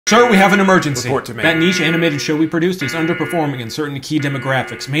Sir, we have an emergency. Report to me. That niche animated show we produced is underperforming in certain key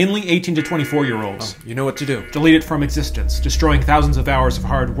demographics, mainly 18 to 24-year-olds. You know what to do. Delete it from existence, destroying thousands of hours of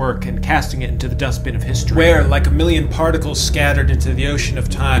hard work and casting it into the dustbin of history. Where, like a million particles scattered into the ocean of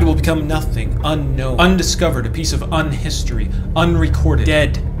time, it will become nothing, unknown, undiscovered, a piece of unhistory, unrecorded,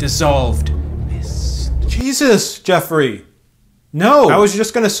 dead, dissolved, mist. Jesus, Jeffrey. No. I was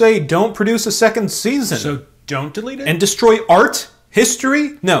just going to say, don't produce a second season. So don't delete it? And destroy art?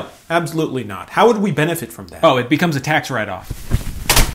 History? No, absolutely not. How would we benefit from that? Oh, it becomes a tax write-off.